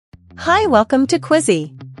Hi, welcome to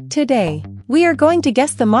Quizzie. Today, we are going to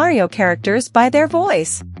guess the Mario characters by their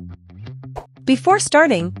voice. Before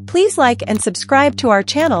starting, please like and subscribe to our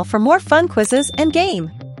channel for more fun quizzes and game.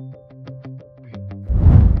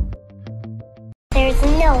 There's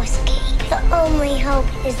no escape. The only hope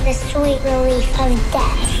is the sweet relief of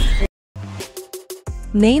death.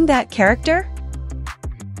 Name that character.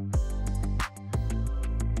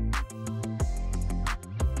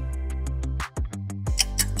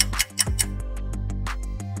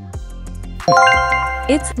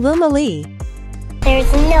 It's Lee.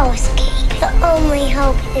 There's no escape. The only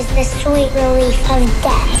hope is the sweet relief of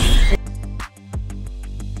death.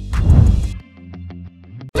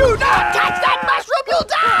 Do not touch that mushroom, you'll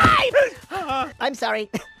die! I'm sorry,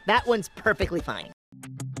 that one's perfectly fine.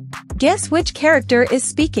 Guess which character is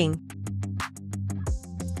speaking.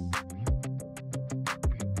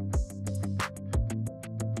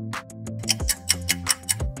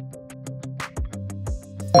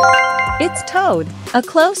 It's Toad, a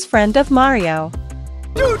close friend of Mario.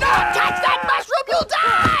 Do not touch that mushroom, you'll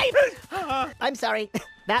die! I'm sorry,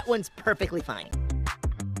 that one's perfectly fine.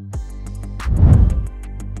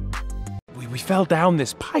 We fell down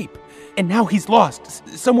this pipe, and now he's lost,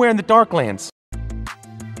 somewhere in the Darklands.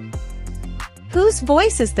 Whose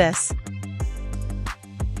voice is this?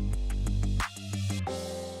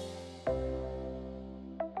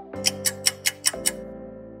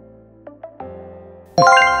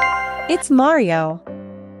 It's Mario.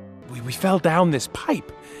 We fell down this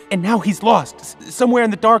pipe, and now he's lost, somewhere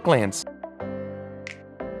in the Darklands.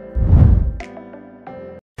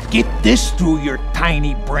 Get this through your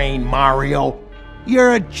tiny brain, Mario.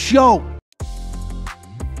 You're a joke.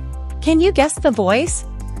 Can you guess the voice?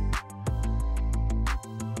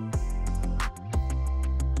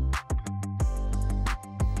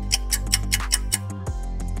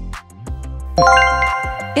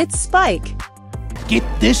 It's Spike. Get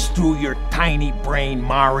this through your tiny brain,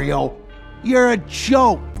 Mario. You're a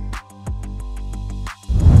joke.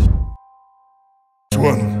 This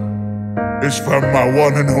one is from my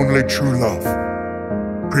one and only true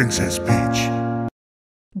love, Princess Peach.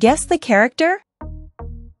 Guess the character?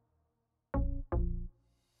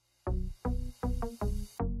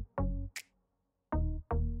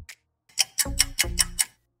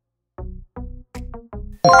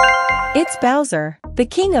 It's Bowser, the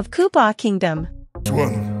king of Koopa Kingdom. This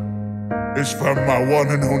one is from my one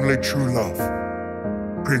and only true love,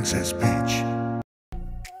 Princess Peach.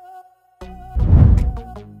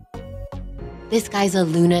 This guy's a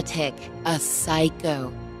lunatic, a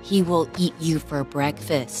psycho. He will eat you for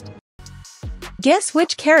breakfast. Guess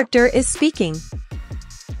which character is speaking.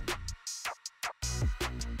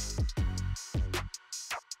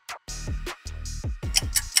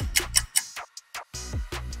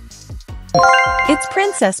 It's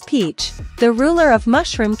Princess Peach, the ruler of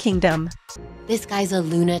Mushroom Kingdom. This guy's a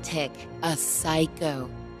lunatic, a psycho.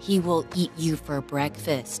 He will eat you for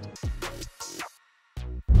breakfast.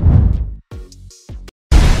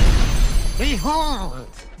 Behold,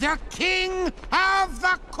 the king of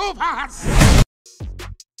the Koopas!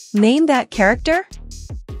 Name that character.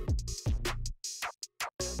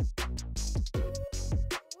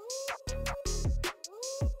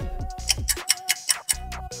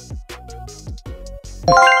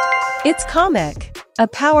 It's Comic, a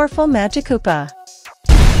powerful Magic Koopa.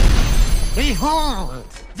 Behold,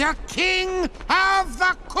 the king of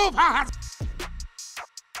the Koopas!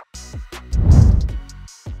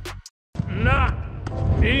 Not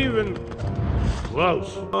even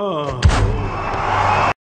close.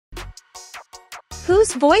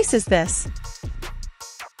 Whose voice is this?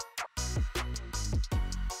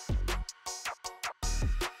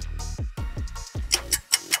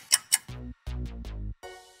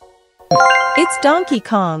 It's Donkey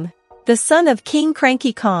Kong, the son of King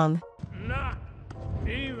Cranky Kong. Not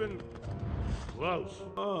even close.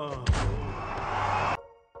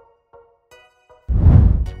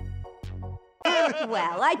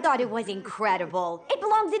 Well, I thought it was incredible. It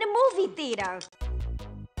belongs in a movie theater.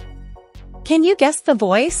 Can you guess the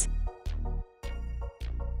voice?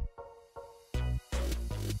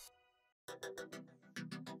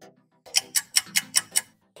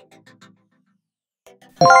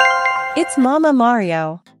 It's Mama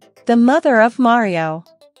Mario, the mother of Mario.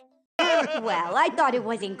 Well, I thought it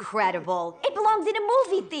was incredible. It belongs in a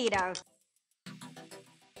movie theater.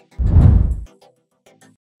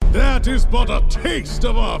 That is but a taste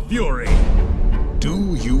of our fury.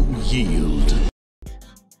 Do you yield?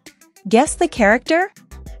 Guess the character?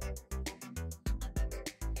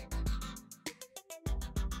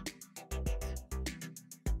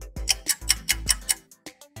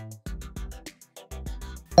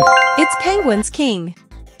 It's Penguin's king,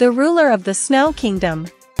 the ruler of the Snow Kingdom.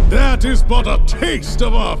 That is but a taste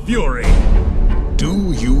of our fury.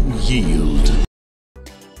 Do you yield?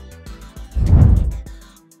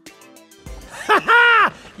 Ha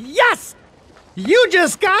ha! Yes! You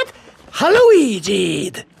just got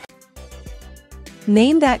Luigi'd.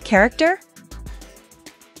 Name that character.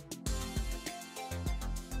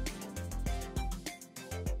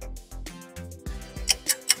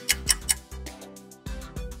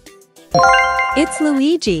 It's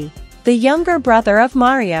Luigi, the younger brother of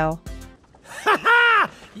Mario. Ha ha!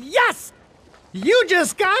 Yes! You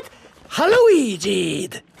just got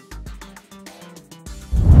Luigi'd.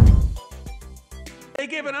 They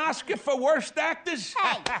give an Oscar for worst actors?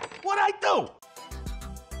 Hey. What'd I do?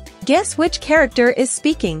 Guess which character is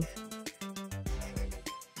speaking.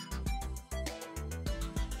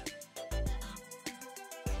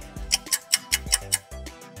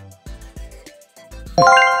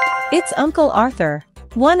 It's Uncle Arthur,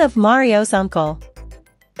 one of Mario's uncle.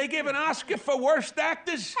 They give an Oscar for worst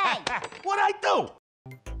actors? Hey. What'd I do?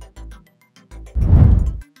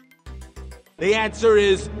 The answer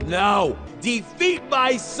is no. Defeat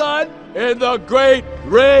my son in the great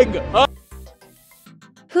ring of...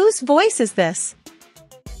 Whose voice is this?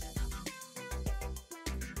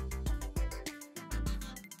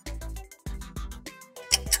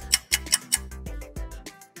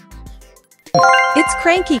 It's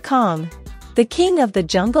Cranky Kong, the king of the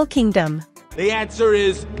Jungle Kingdom. The answer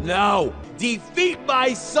is no. Defeat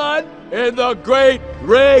my son in the great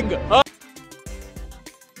ring of...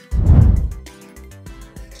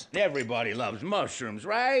 Everybody loves mushrooms,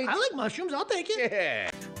 right? I like mushrooms, I'll take it.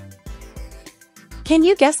 Yeah. Can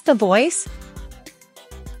you guess the voice?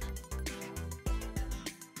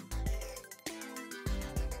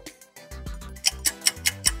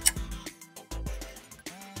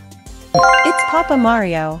 It's Papa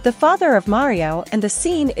Mario, the father of Mario, and the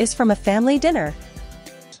scene is from a family dinner.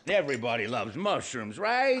 Everybody loves mushrooms,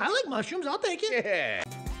 right? I like mushrooms, I'll take it. Yeah.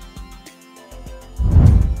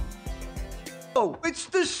 Oh, it's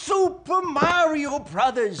the Super Mario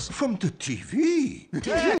Brothers from the TV.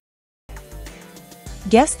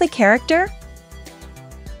 Guess the character?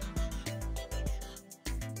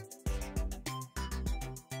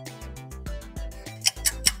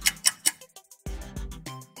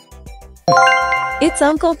 It's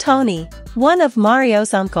Uncle Tony, one of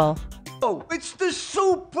Mario's uncle. Oh, it's the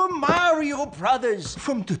Super Mario Brothers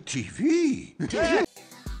from the TV.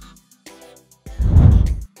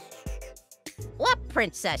 What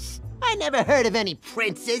princess? I never heard of any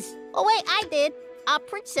princess. Oh wait, I did. A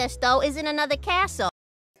princess, though, is in another castle.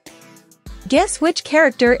 Guess which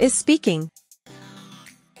character is speaking.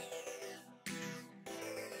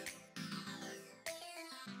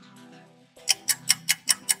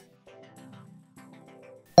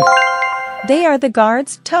 They are the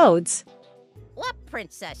guards' toads. What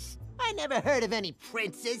princess? I never heard of any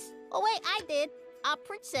princess. Oh wait, I did. A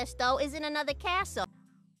princess, though, is in another castle.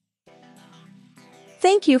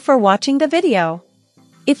 Thank you for watching the video.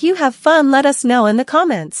 If you have fun, let us know in the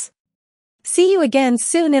comments. See you again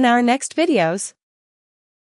soon in our next videos.